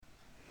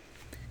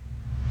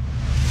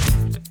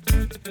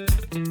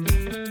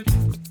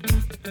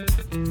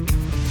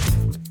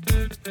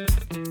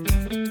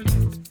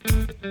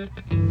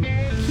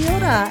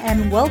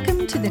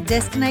Welcome to the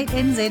Destinate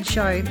NZ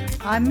show.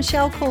 I'm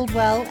Michelle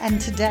Caldwell,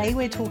 and today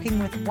we're talking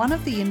with one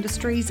of the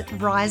industry's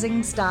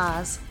rising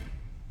stars.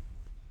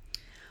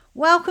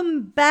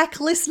 Welcome back,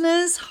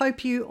 listeners.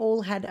 Hope you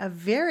all had a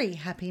very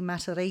happy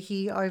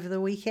Matariki over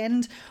the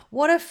weekend.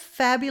 What a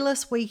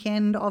fabulous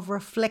weekend of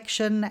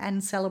reflection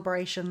and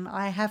celebration.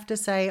 I have to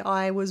say,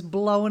 I was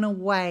blown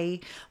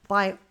away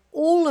by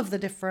all of the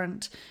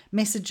different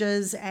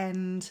messages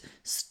and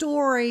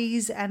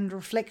stories and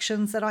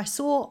reflections that I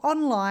saw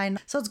online.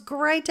 So it's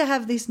great to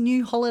have this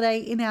new holiday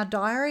in our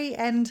diary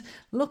and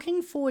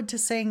looking forward to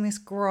seeing this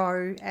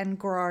grow and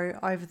grow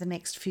over the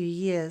next few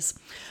years.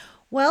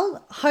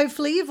 Well,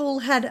 hopefully you've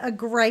all had a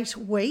great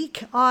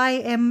week. I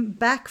am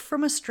back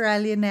from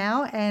Australia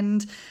now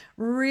and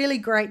really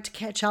great to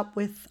catch up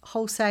with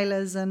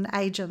wholesalers and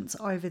agents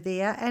over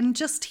there and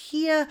just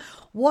hear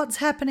what's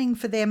happening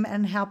for them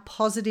and how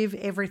positive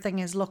everything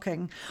is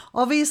looking.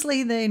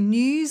 Obviously, the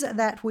news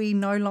that we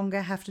no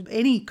longer have to do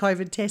any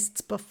COVID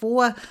tests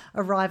before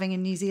arriving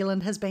in New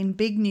Zealand has been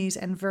big news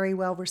and very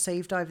well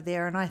received over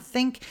there. And I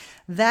think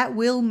that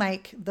will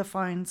make the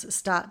phones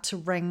start to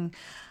ring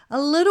a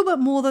little bit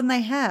more than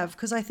they have,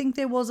 because I think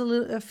there was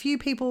a few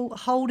people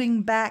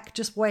holding back,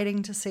 just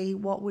waiting to see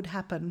what would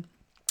happen.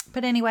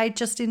 But anyway,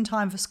 just in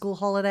time for school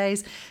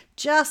holidays,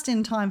 just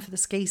in time for the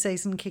ski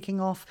season kicking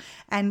off,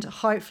 and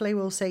hopefully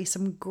we'll see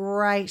some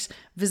great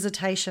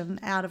visitation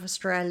out of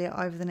Australia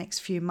over the next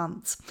few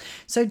months.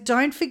 So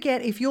don't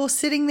forget, if you're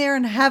sitting there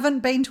and haven't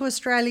been to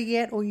Australia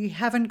yet, or you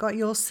haven't got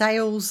your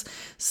sales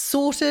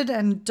sorted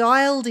and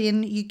dialed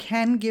in, you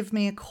can give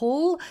me a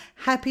call.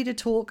 Happy to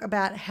talk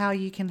about how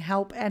you can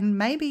help, and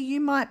maybe you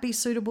might be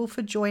suitable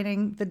for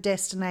joining the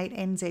Destinate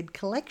NZ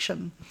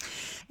collection.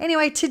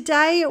 Anyway,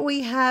 today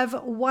we have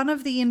one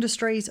of the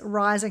industry's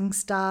rising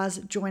stars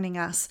joining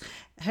us.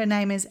 Her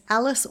name is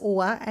Alice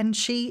Orr, and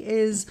she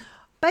is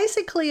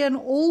basically an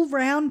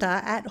all-rounder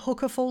at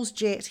Huka Falls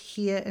Jet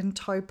here in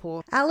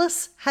Taupō.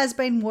 Alice has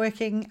been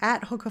working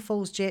at Huka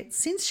Falls Jet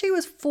since she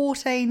was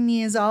 14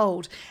 years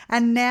old,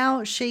 and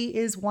now she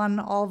is one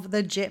of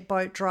the jet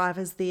boat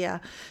drivers there.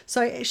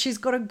 So she's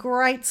got a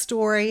great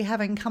story,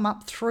 having come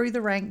up through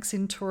the ranks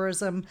in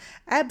tourism,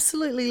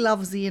 absolutely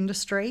loves the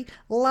industry,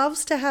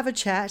 loves to have a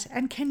chat,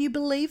 and can you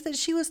believe that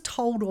she was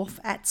told off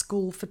at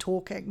school for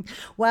talking?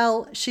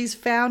 Well, she's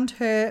found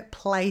her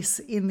place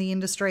in the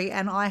industry,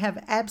 and I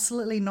have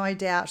absolutely no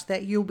doubt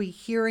that you'll be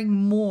hearing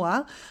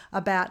more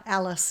about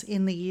Alice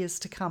in the years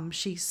to come.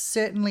 She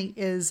certainly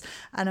is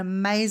an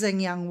amazing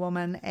young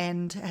woman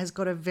and has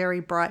got a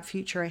very bright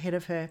future ahead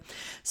of her.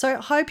 So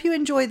hope you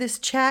enjoy this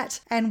chat,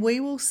 and we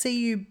will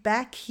see you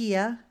back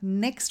here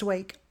next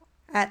week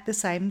at the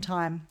same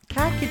time.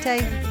 Ka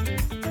kite.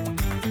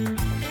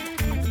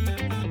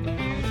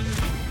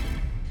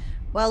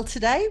 Well,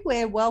 today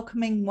we're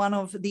welcoming one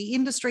of the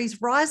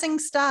industry's rising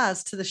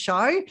stars to the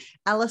show,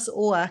 Alice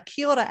Orr.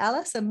 Kia ora,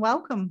 Alice, and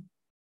welcome.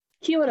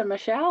 Kia ora,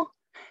 Michelle.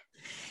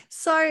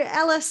 So,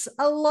 Alice,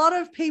 a lot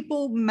of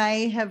people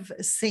may have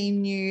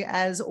seen you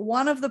as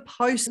one of the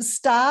post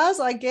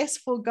stars, I guess,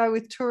 for Go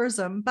With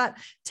Tourism, but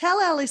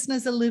tell our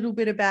listeners a little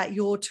bit about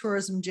your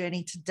tourism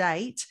journey to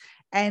date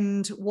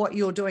and what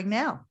you're doing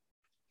now.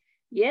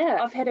 Yeah,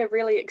 I've had a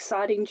really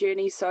exciting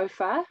journey so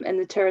far in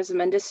the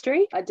tourism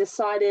industry. I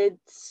decided,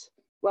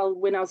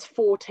 when I was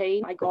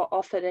 14, I got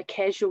offered a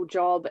casual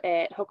job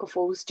at Huka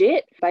Falls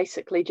Jet,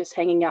 basically just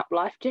hanging up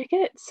life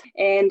jackets.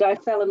 And I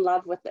fell in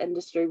love with the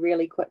industry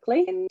really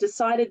quickly and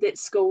decided that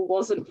school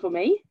wasn't for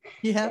me.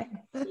 Yeah.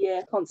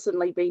 Yeah,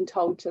 constantly being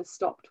told to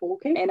stop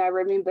talking. And I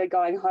remember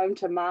going home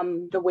to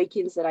mum the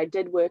weekends that I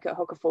did work at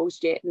Huka Falls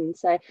Jet and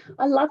say,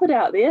 I love it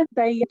out there.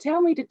 They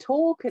tell me to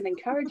talk and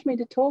encourage me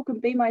to talk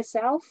and be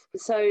myself.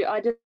 So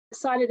I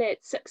decided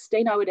at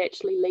 16 I would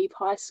actually leave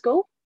high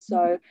school.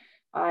 So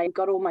I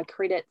got all my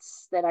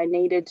credits that I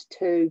needed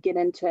to get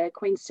into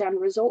Queenstown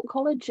Resort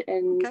College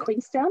in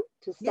Queenstown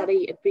to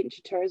study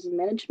adventure tourism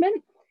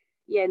management.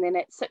 Yeah, and then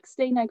at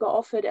 16, I got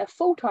offered a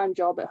full-time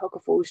job at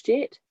Huka Falls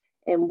Jet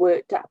and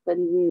worked up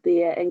in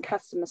there in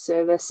customer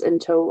service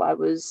until I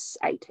was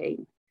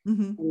 18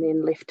 and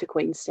then left to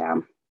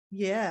Queenstown.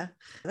 Yeah,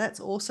 that's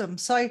awesome.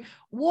 So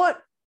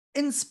what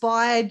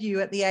inspired you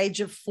at the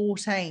age of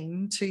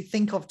 14 to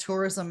think of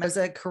tourism as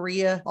a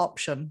career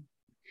option?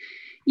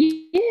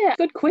 Yeah,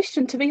 good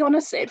question. To be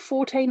honest, at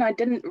 14, I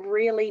didn't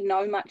really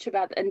know much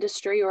about the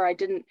industry, or I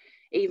didn't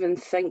even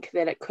think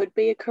that it could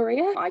be a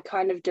career. I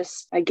kind of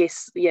just,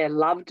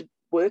 loved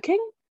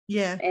working.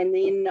 Yeah. And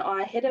then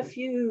I had a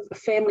few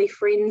family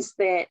friends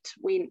that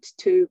went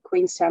to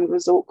Queenstown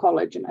Resort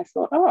College, and I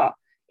thought,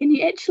 can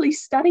you actually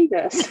study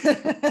this?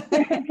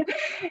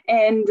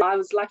 And I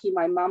was lucky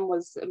my mum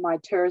was my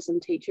tourism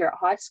teacher at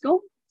high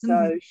school.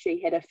 So she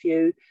had a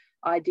few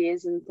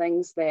ideas and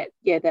things that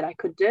I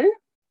could do.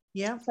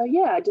 Yeah. So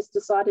I just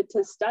decided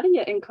to study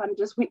it and kind of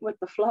just went with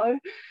the flow.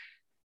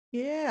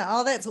 Yeah.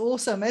 Oh, that's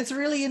awesome. It's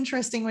really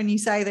interesting when you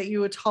say that you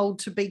were told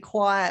to be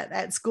quiet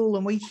at school,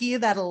 and we hear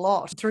that a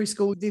lot through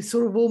school. They're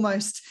sort of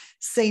almost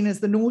seen as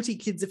the naughty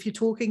kids if you're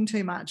talking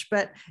too much,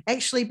 but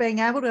actually being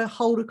able to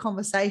hold a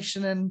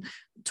conversation and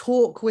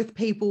talk with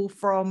people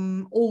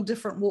from all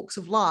different walks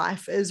of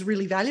life is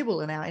really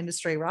valuable in our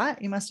industry,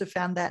 right? You must have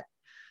found that.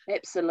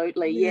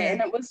 Absolutely, yeah.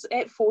 And it was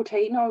at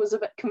 14, I was a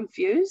bit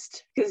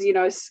confused because,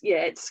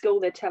 at school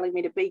they're telling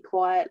me to be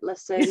quiet,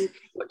 listen,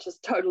 which is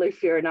totally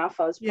fair enough.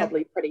 I was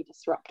probably pretty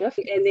disruptive.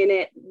 And then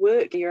at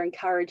work, you're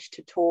encouraged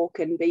to talk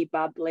and be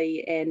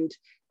bubbly, and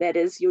that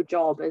is your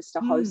job, is to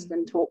host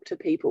and talk to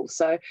people.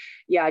 So,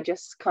 yeah, I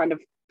just kind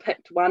of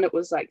picked one. It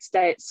was like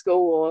stay at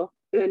school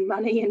or earn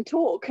money and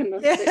talk. And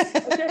that's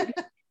what I did.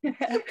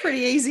 Pretty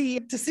easy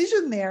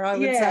decision there, I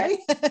would say.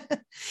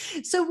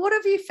 So what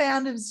have you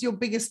found as your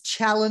biggest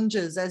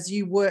challenges as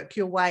you work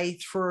your way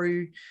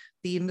through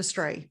the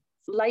industry?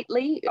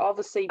 Lately,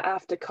 obviously,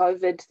 after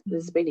COVID,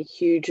 there's been a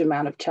huge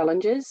amount of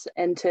challenges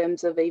in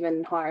terms of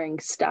even hiring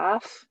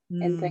staff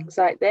and things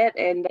like that.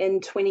 And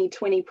in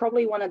 2020,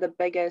 probably one of the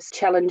biggest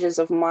challenges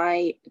of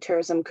my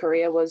tourism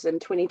career was in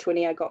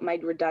 2020, I got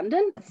made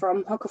redundant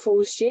from Huka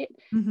Falls Jet.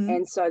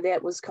 And so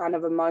that was kind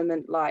of a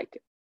moment like,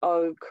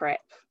 oh, crap.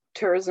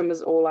 Tourism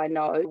is all I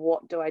know.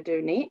 What do I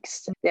do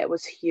next? That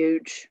was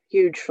huge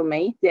for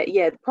me.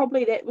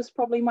 That was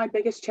probably my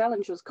biggest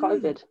challenge was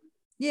COVID.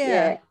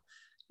 Yeah.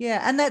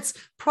 And that's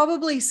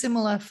probably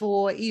similar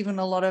for even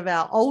a lot of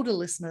our older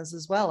listeners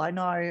as well. I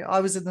know I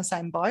was in the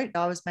same boat.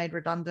 I was made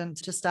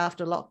redundant just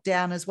after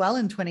lockdown as well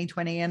in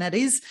 2020. And it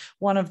is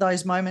one of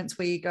those moments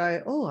where you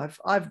go, oh,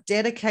 I've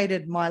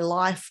dedicated my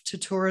life to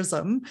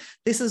tourism.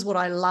 This is what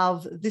I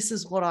love. This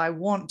is what I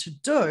want to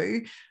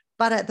do.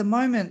 But at the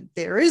moment,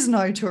 there is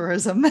no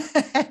tourism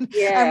and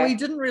we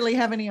didn't really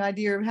have any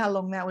idea of how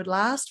long that would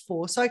last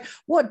for. So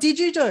what did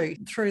you do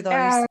through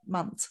those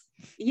months?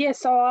 Yeah,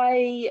 so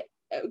I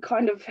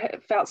kind of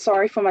felt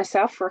sorry for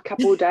myself for a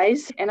couple of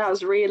days, and I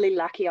was really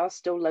lucky I was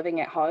still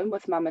living at home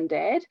with mum and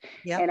dad.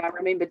 And I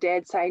remember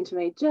dad saying to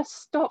me,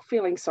 just stop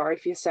feeling sorry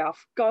for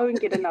yourself, go and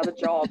get another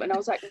job. And I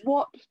was like,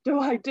 what do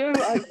I do?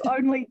 I've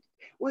only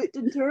worked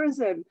in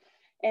tourism.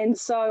 And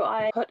so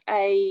I put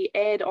a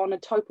ad on a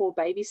Taupo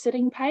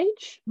babysitting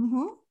page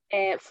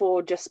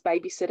for just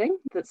babysitting.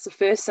 That's the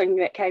first thing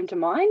that came to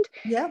mind.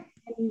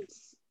 And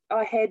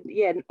I had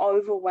an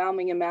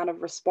overwhelming amount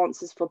of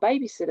responses for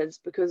babysitters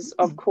because,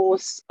 of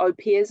course, au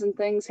pairs and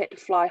things had to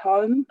fly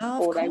home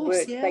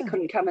they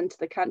couldn't come into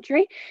the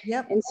country.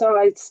 And so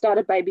I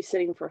started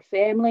babysitting for a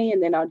family,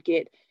 and then I'd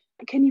get,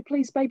 can you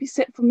please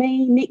babysit for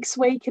me next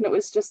week? And it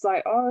was just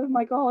like, oh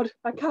my God,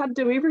 I can't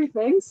do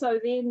everything. So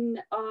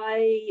then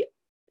I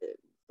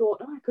thought,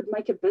 I could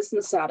make a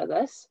business out of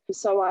this.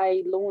 So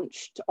I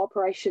launched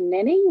Operation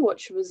Nanny,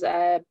 which was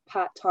a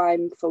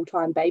part-time,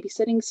 full-time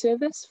babysitting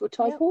service for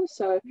Taupo.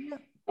 So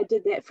I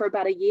did that for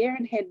about a year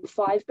and had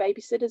 5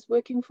 babysitters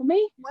working for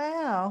me.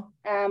 Wow.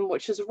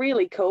 Which is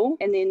really cool.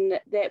 And then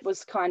that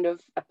was kind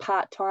of a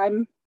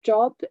part-time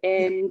job,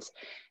 and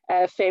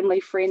a family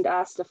friend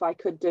asked if I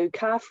could do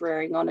calf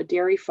rearing on a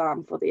dairy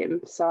farm for them.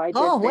 So I did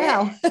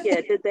wow.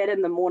 did that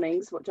in the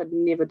mornings, which I'd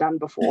never done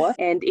before,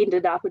 and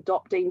ended up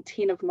adopting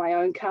 10 of my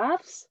own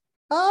calves.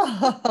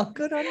 Oh,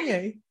 good on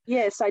you.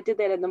 Yes, I did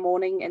that in the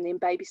morning and then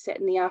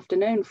babysat in the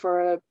afternoon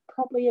for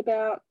probably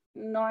about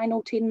 9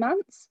 or 10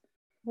 months.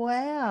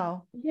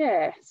 Wow.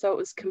 Yeah, so it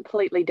was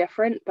completely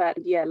different, but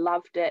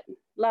loved it.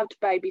 Loved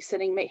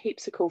babysitting, met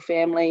heaps of cool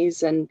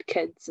families and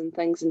kids and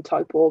things in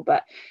Taupo,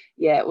 but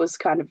it was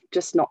kind of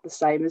just not the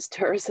same as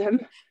tourism.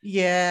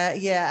 Yeah,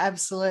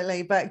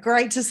 absolutely. But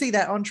great to see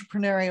that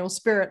entrepreneurial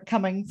spirit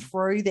coming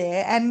through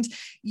there. And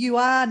you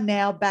are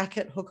now back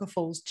at Huka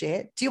Falls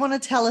Jet. Do you want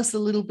to tell us a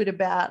little bit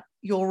about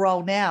your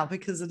role now,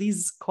 because it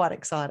is quite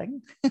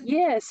exciting?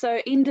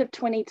 So end of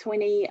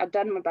 2020, I've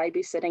done my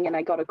babysitting and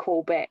I got a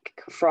call back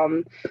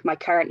from my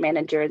current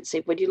manager and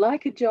said, would you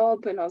like a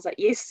job? And I was like,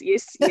 yes,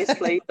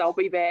 please, I'll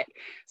be back.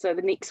 So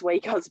the next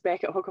week I was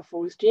back at Huka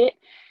Falls Jet.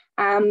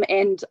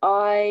 And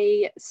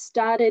I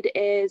started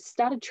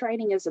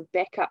training as a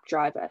backup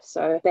driver.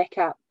 So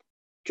backup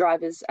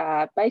drivers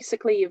are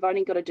basically, you've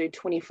only got to do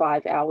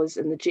 25 hours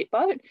in the jet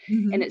boat,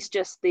 and it's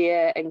just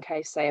there in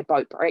case, say, a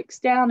boat breaks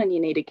down and you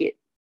need to get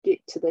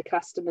to the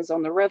customers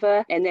on the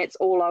river, and that's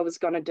all I was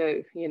going to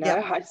do.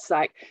 I was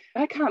like,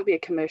 I can't be a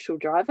commercial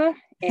driver.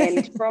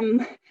 And from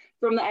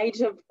the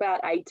age of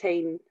about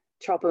 18,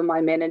 Chopper, my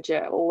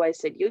manager, always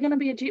said, you're going to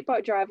be a jet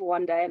boat driver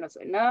one day. And I was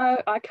like,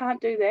 no, I can't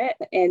do that.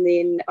 And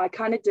then I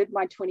kind of did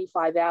my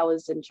 25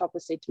 hours, and Chopper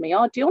said to me,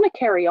 oh, do you want to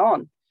carry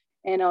on?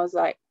 And I was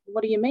like,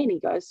 what do you mean? He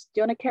goes, do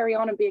you want to carry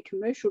on and be a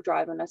commercial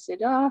driver? And I said,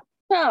 no,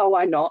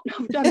 why not?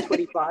 I've done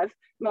 25,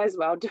 might as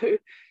well do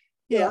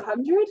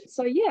 100.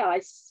 So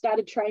I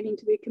started training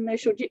to be a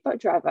commercial jet boat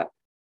driver.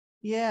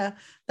 Yeah,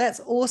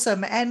 that's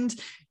awesome. And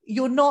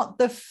you're not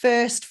the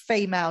first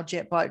female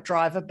jet boat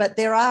driver, but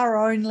there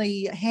are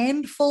only a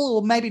handful,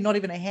 or maybe not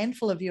even a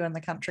handful of you in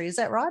the country. Is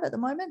that right at the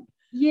moment?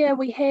 Yeah,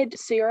 we had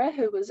Sarah,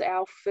 who was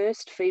our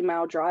first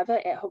female driver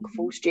at Huka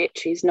Falls Jet.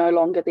 She's no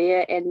longer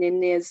there. And then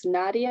there's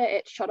Nadia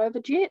at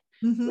Shotover Jet.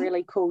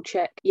 Really cool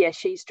chick. Yeah,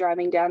 she's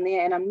driving down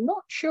there, and I'm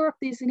not sure if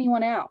there's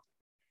anyone else.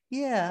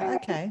 Yeah,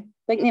 okay.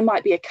 think there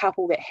might be a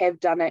couple that have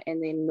done it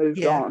and then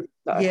moved on.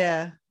 So,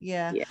 yeah.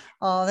 yeah.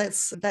 Oh, that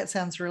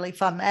sounds really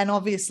fun. And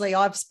obviously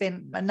I've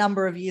spent a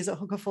number of years at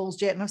Hooker Falls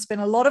Jet, and I've spent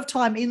a lot of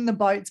time in the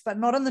boats, but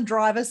not in the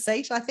driver's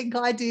seat. I think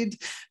I did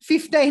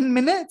 15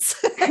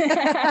 minutes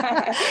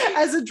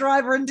as a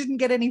driver and didn't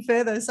get any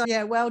further. So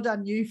yeah, well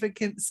done you for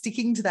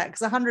sticking to that,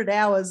 because 100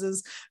 hours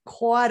is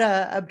quite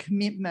a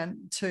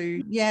commitment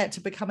to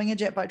becoming a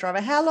jet boat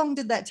driver. How long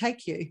did that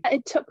take you?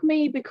 It took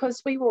me,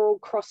 because we were all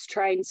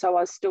cross-trained, so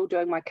I was still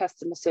doing my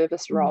customer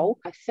service role.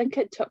 I think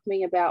it took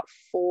me about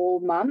 4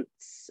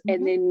 months,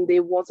 and then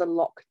there was a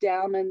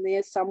lockdown in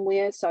there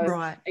somewhere. So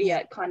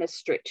it kind of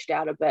stretched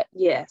out a bit.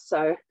 Yeah,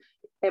 so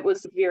it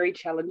was very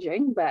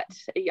challenging, but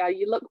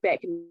you look back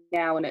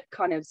now and it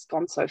kind of has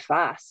gone so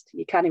fast.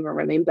 You can't even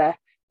remember.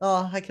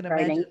 Oh, I can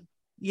training. imagine.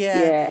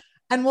 Yeah.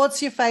 And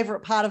what's your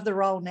favourite part of the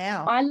role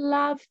now? I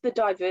love the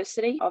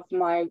diversity of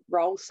my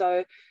role.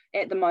 So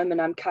at the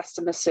moment, I'm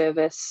customer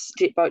service,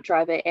 jet boat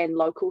driver, and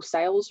local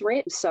sales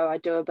rep. So I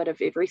do a bit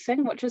of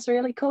everything, which is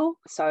really cool.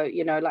 So,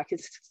 like I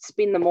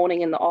spend the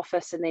morning in the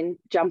office and then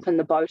jump in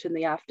the boat in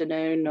the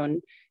afternoon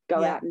and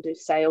go out and do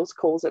sales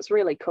calls. It's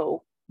really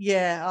cool.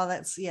 Yeah. Oh,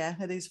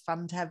 it is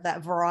fun to have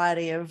that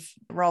variety of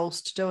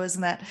roles to do,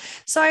 isn't it?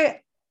 So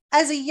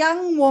as a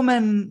young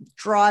woman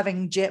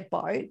driving jet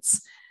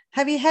boats,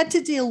 have you had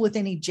to deal with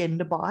any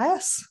gender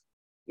bias?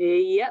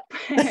 Yep.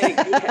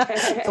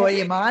 Thought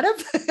you might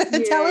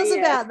have. Tell us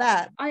about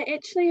that. I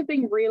actually have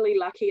been really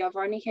lucky. I've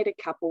only had a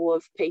couple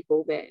of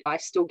people that I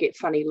still get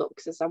funny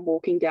looks as I'm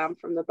walking down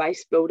from the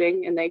base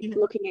building, and they're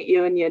looking at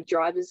you in your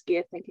driver's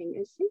gear thinking,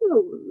 is he a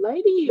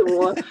lady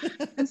or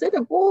is it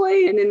a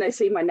boy? And then they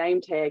see my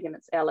name tag and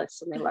it's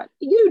Alice, and they're like, are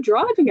you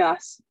driving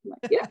us? I'm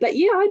like, yeah. But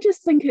I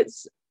just think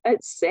it's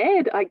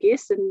sad, I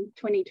guess, in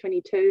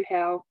 2022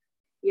 how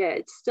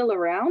it's still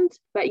around.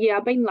 But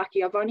I've been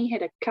lucky. I've only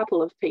had a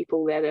couple of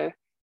people that have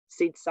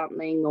said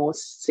something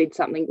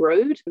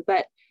rude,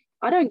 but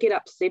I don't get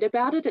upset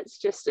about it. It's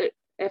just,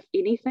 if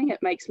anything, it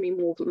makes me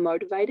more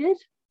motivated.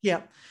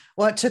 Yeah.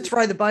 Well, to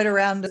throw the boat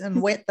around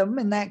and wet them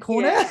in that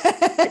corner. Yeah.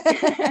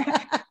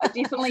 I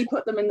definitely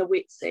put them in the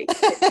wet seat,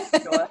 that's for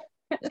sure.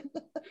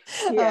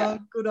 Oh,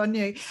 good on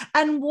you.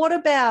 And what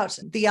about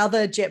the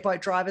other jet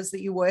boat drivers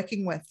that you're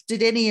working with?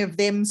 Did any of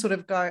them sort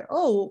of go,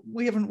 oh,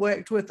 we haven't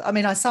worked with,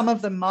 some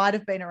of them might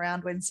have been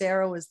around when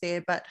Sarah was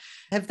there, but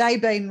have they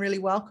been really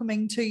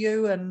welcoming to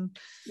you? And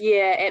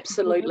yeah,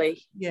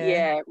 absolutely.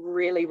 Yeah,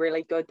 really,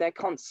 really good. They're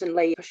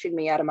constantly pushing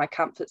me out of my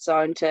comfort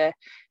zone to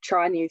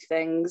try new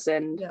things.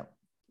 And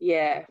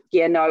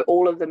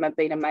all of them have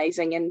been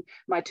amazing. And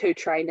my two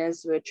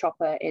trainers were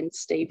Chopper and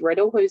Steve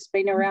Riddle, who's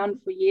been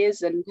around for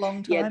years. And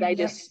long time.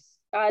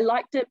 I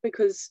liked it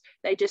because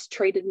they just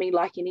treated me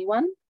like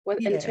anyone.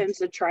 In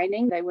terms of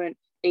training, they weren't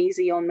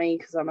easy on me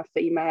because I'm a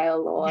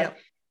female, or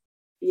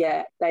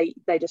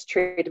they just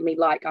treated me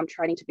like I'm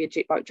training to be a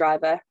jet boat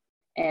driver,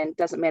 and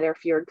doesn't matter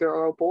if you're a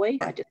girl or a boy.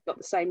 I just got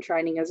the same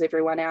training as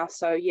everyone else.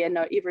 So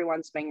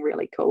everyone's been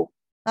really cool.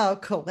 Oh,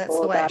 cool. That's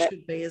the way it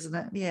should be, isn't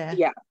it?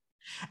 Yeah.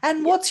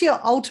 And what's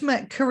your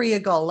ultimate career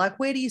goal? Like,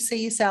 where do you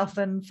see yourself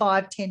in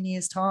 5-10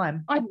 years'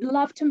 time? I'd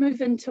love to move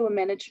into a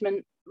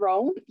management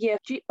role. Yeah,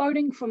 jet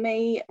boating for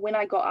me, when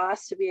I got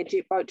asked to be a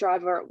jet boat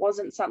driver, it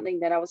wasn't something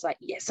that I was like,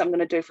 yes, I'm going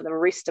to do for the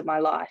rest of my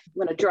life. I'm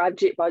going to drive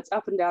jet boats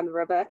up and down the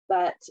river.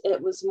 But it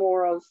was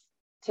more of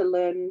to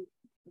learn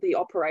the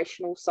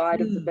operational side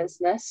of the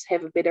business,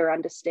 have a better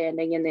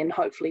understanding, and then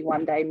hopefully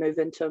one day move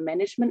into a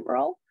management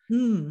role.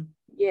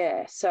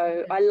 Yeah,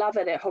 so I love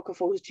it at Hooker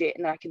Falls Jet,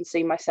 and I can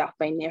see myself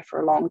being there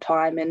for a long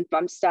time. And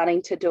I'm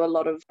starting to do a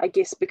lot of, I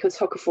guess, because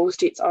Hooker Falls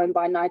Jet's owned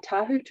by Ngāi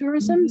Tahu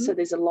Tourism, so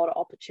there's a lot of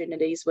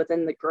opportunities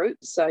within the group.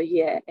 So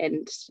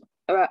and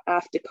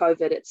after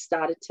COVID, it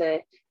started to,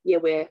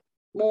 we're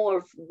more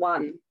of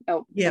one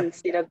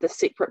instead of the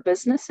separate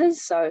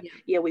businesses. So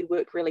we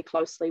work really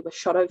closely with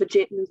Shotover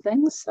Jet and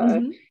things.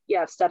 So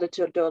I've started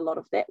to do a lot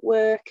of that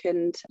work,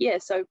 and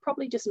so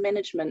probably just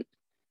management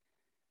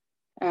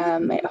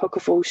at Hooker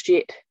Falls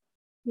Jet.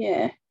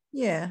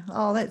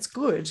 Oh, that's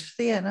good.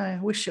 I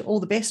wish you all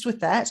the best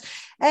with that.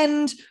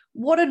 And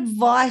what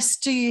advice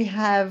do you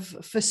have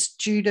for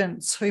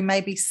students who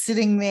may be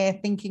sitting there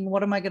thinking,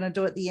 what am I going to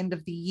do at the end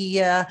of the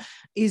year?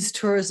 Is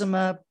tourism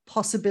a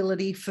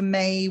possibility for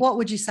me? What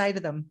would you say to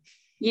them?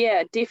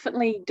 Yeah,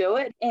 definitely do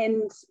it.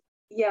 And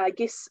I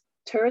guess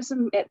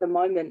tourism at the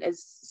moment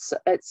it's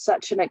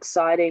such an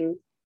exciting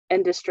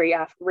industry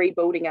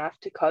rebuilding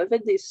after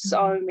COVID. There's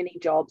so many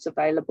jobs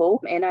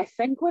available, and I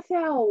think with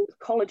our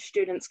college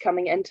students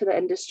coming into the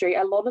industry,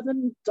 a lot of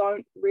them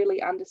don't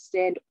really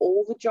understand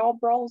all the job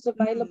roles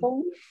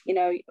available.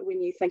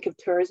 When you think of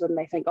tourism,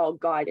 they think,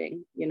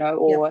 guiding,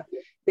 or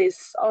there's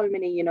so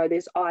many,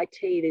 there's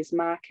IT, there's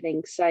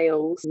marketing,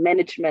 sales,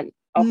 management,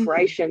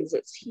 operations.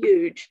 It's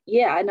huge.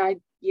 And I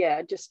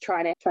just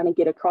trying to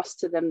get across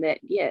to them that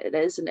it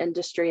is an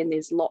industry and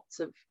there's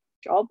lots of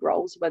job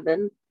roles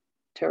within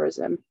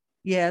tourism.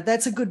 Yeah,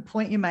 that's a good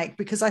point you make,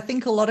 because I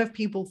think a lot of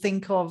people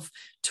think of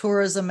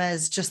tourism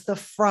as just the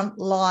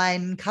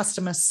frontline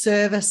customer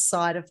service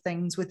side of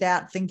things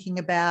without thinking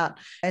about,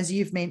 as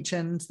you've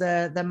mentioned,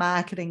 the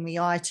marketing, the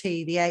IT,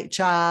 the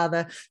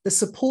HR, the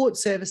support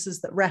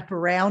services that wrap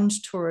around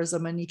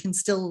tourism. And you can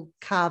still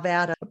carve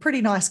out a pretty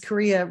nice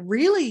career,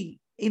 really,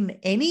 in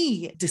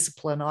any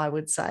discipline, I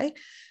would say.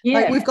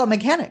 Like, Yeah. we've got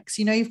mechanics,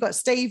 you've got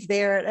Steve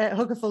there at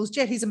Hooker Falls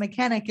Jet. He's a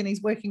mechanic and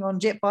he's working on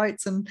jet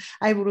boats and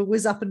able to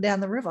whiz up and down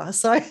the river.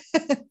 So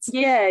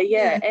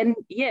Yeah. And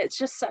it's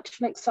just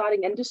such an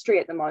exciting industry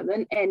at the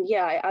moment. And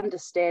I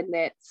understand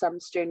that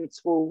some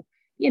students will,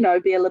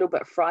 be a little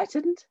bit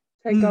frightened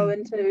to go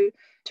into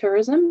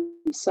tourism.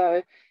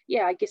 So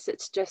I guess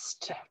it's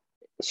just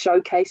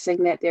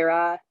showcasing that there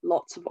are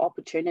lots of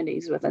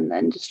opportunities within the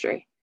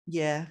industry.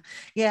 Yeah.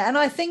 And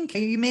I think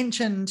you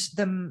mentioned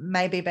them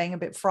maybe being a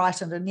bit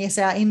frightened. And yes,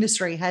 our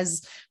industry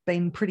has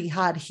been pretty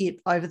hard hit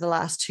over the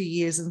last 2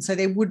 years. And so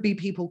there would be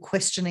people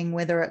questioning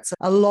whether it's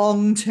a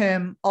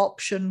long-term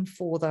option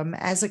for them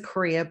as a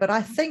career. But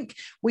I think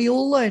we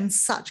all learn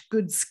such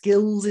good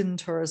skills in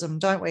tourism,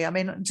 don't we? I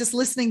mean, just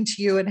listening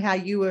to you and how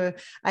you were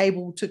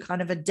able to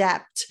kind of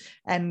adapt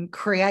and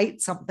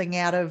create something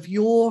out of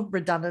your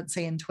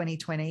redundancy in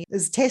 2020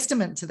 is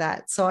testament to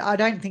that. So I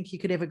don't think you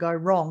could ever go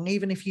wrong,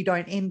 even if you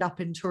don't end up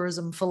in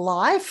tourism for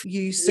life.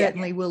 You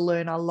certainly will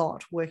learn a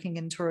lot working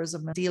in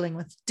tourism and dealing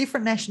with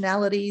different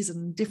nationalities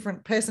and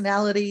different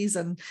personalities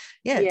and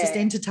just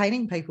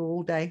entertaining people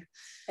all day.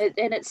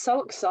 And it's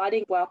so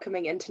exciting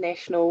welcoming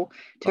international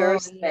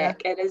tourists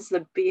back. It is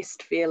the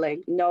best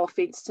feeling. No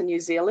offense to New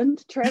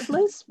Zealand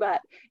travellers,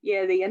 but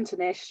the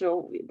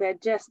international,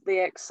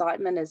 their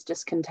excitement is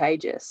just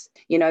contagious.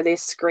 They're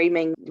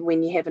screaming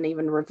when you haven't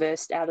even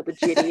reversed out of the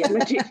jetty in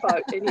the jet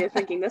boat and you're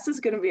thinking this is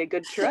going to be a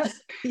good trip.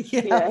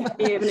 You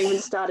haven't even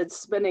started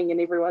spinning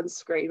and everyone's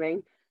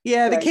screaming.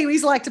 Yeah, the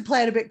Kiwis like to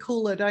play it a bit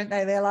cooler, don't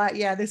they? They're like,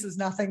 this is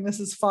nothing, this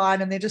is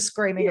fine. And they're just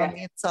screaming on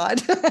the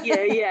inside.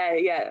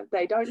 Yeah.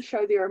 They don't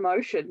show their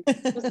emotion.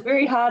 It's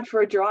very hard for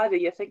a driver.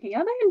 You're thinking,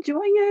 are they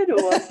enjoying it?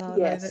 Or so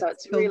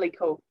it's cool. Really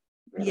cool.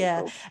 Really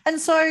cool. And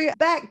so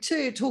back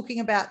to talking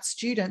about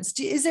students,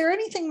 is there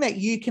anything that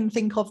you can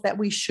think of that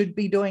we should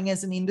be doing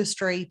as an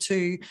industry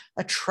to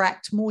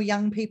attract more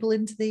young people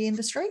into the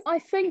industry? I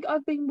think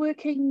I've been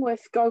working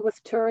with Go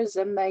With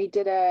Tourism. They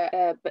did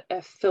a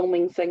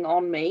filming thing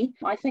on me.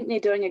 I think they're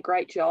doing a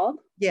great job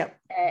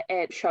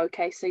at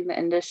showcasing the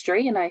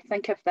industry. And I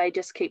think if they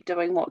just keep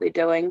doing what they're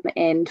doing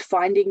and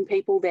finding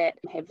people that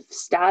have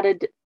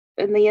started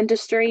in the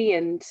industry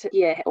and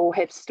or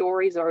have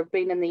stories or have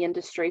been in the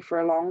industry for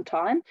a long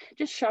time,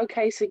 just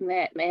showcasing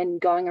that and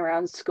going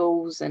around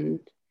schools and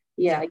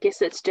I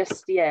guess it's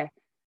just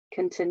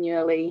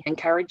continually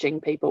encouraging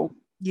people.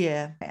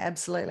 Yeah,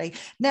 absolutely.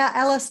 Now,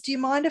 Alice, do you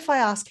mind if I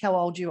ask how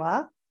old you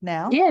are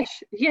now?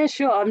 Yeah,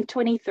 sure. I'm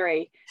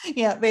 23.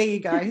 Yeah, there you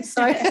go.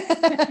 So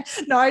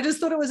no, I just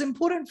thought it was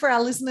important for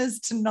our listeners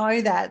to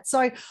know that.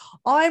 So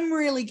I'm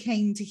really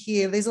keen to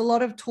hear, there's a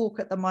lot of talk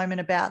at the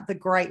moment about the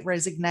Great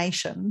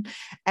Resignation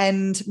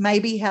and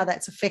maybe how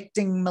that's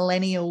affecting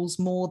millennials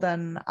more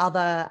than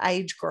other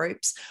age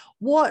groups.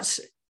 What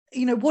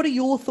are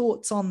your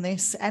thoughts on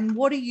this, and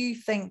what do you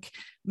think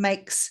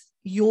makes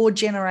your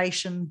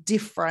generation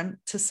different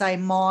to, say,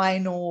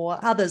 mine or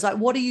others? Like,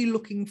 what are you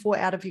looking for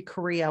out of your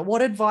career?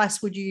 What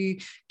advice would you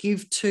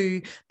give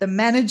to the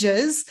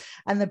managers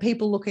and the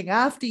people looking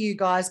after you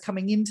guys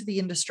coming into the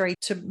industry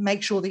to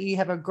make sure that you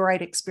have a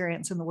great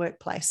experience in the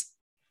workplace?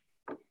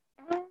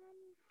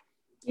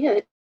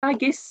 I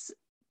guess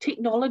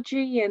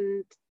technology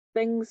and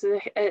things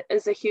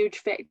is a huge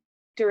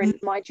factor in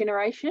my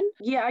generation.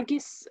 I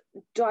guess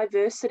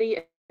diversity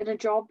in a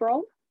job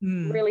role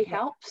really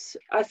helps.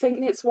 I think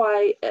that's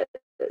why,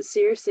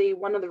 seriously,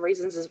 one of the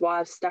reasons is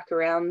why I've stuck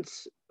around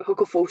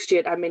Hooker Falls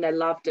Jet. I mean, I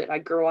loved it. I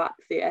grew up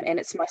there and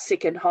it's my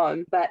second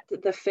home. But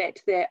the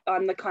fact that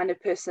I'm the kind of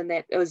person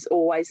that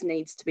always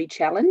needs to be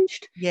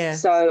challenged. Yeah.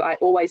 So I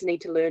always need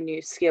to learn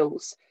new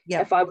skills.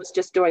 Yep. If I was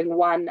just doing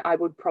one, I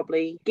would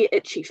probably get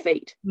itchy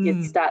feet.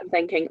 You'd start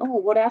thinking,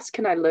 what else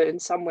can I learn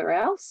somewhere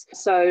else?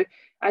 So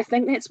I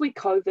think that's where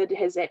COVID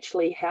has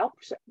actually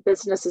helped.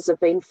 Businesses have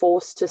been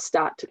forced to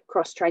start to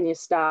cross-train their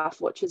staff,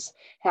 which has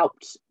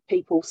helped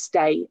people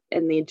stay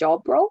in their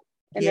job role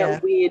in a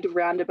weird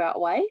roundabout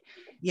way.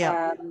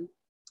 Yeah.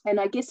 And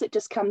I guess it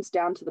just comes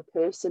down to the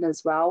person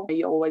as well.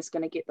 You're always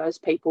going to get those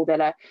people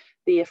that are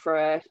there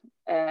for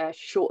a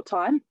short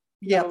time,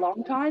 not a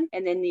long time.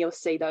 And then you'll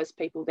see those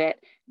people that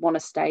want to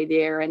stay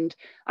there. And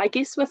I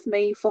guess with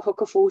me for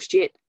Hooker Falls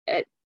Jet,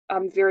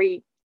 I'm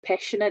very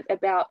passionate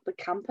about the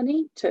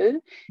company too,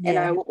 and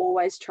I'm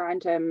always trying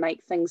to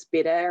make things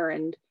better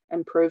and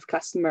improve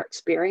customer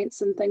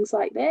experience and things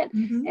like that.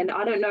 And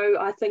I don't know,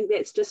 I think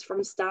that's just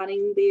from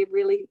starting there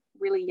really,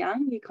 really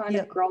young. You kind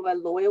of grow a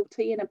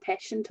loyalty and a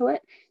passion to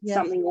it.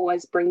 Something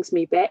always brings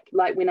me back,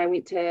 like when I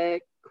went to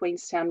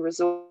Queenstown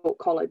Resort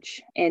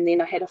College, and then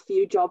I had a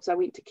few jobs. I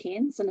went to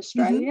Cairns in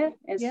Australia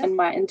as in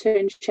my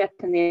internship,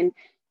 and then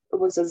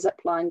was a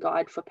zipline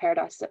guide for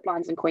Paradise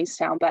Ziplines in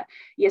Queenstown. But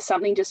yeah,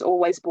 something just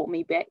always brought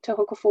me back to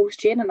Huka Falls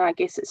Jet, and I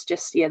guess it's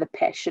just the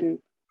passion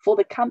for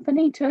the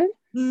company too.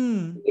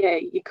 Yeah,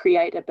 you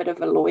create a bit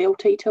of a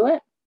loyalty to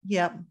it.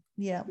 Yeah.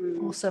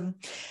 Awesome.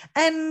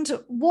 And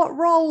what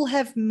role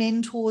have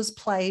mentors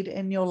played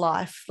in your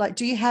life? Like,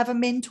 do you have a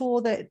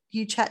mentor that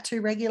you chat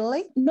to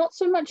regularly? Not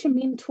so much a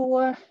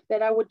mentor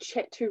that I would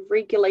chat to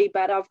regularly,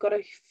 but I've got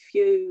a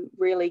few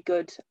really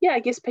good, I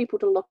guess, people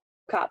to look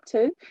up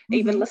to.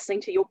 Even listening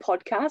to your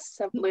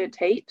podcasts, I've learned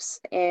heaps.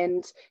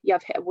 And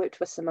I've worked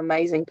with some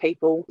amazing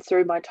people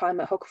through my time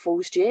at Huka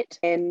Falls Jet.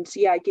 And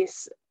I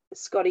guess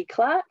Scotty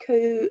Clark,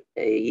 who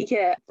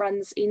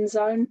runs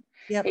Endzone.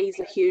 Yep. He's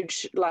a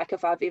huge, like,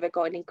 if I've ever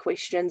got any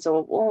questions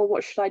or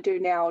what should I do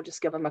now, I'll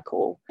just give him a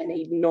call, and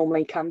he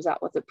normally comes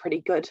up with a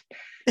pretty good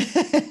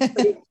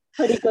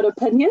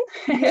opinion.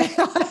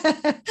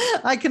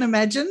 I can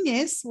imagine.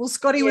 Yes. Well,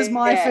 Scotty was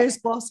my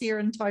first boss here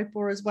in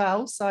Taupo as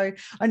well, so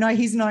I know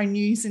he's known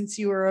you since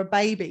you were a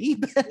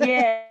baby.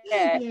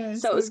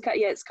 So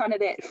it's kind of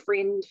that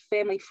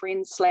family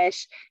friend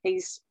 /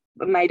 he's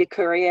made a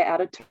career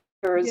out of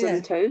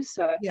tourism too,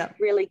 so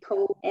really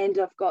cool. And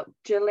I've got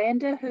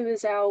Jolanda, who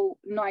is our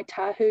Ngāi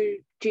Tahu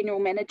general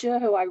manager,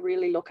 who I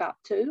really look up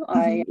to.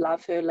 I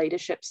love her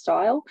leadership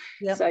style.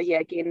 So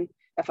again,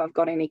 if I've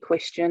got any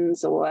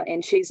questions,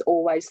 and she's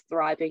always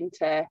thriving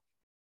to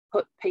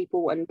put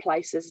people in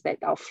places that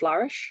they'll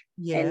flourish,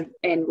 and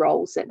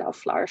roles that they'll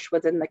flourish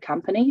within the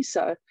company.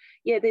 So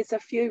there's a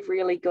few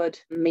really good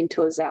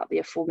mentors out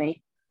there for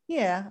me.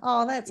 Yeah.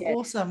 Oh, that's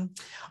awesome.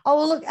 Oh,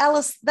 well, look,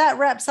 Alice, that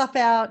wraps up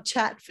our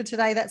chat for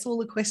today. That's all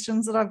the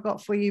questions that I've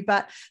got for you.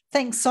 But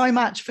thanks so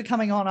much for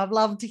coming on. I've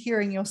loved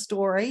hearing your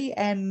story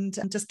and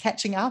just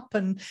catching up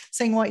and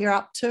seeing what you're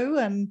up to.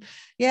 And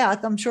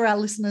I'm sure our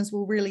listeners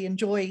will really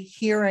enjoy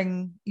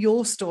hearing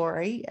your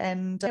story.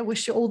 And I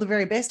wish you all the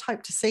very best.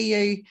 Hope to see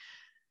you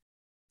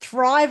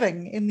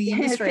thriving in the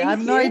industry. I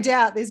have no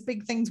doubt there's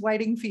big things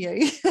waiting for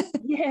you.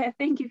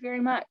 Thank you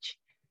very much.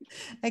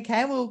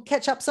 Okay, we'll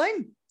catch up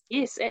soon.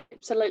 Yes,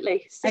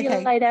 absolutely. See you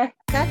later.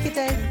 Ka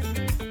kite.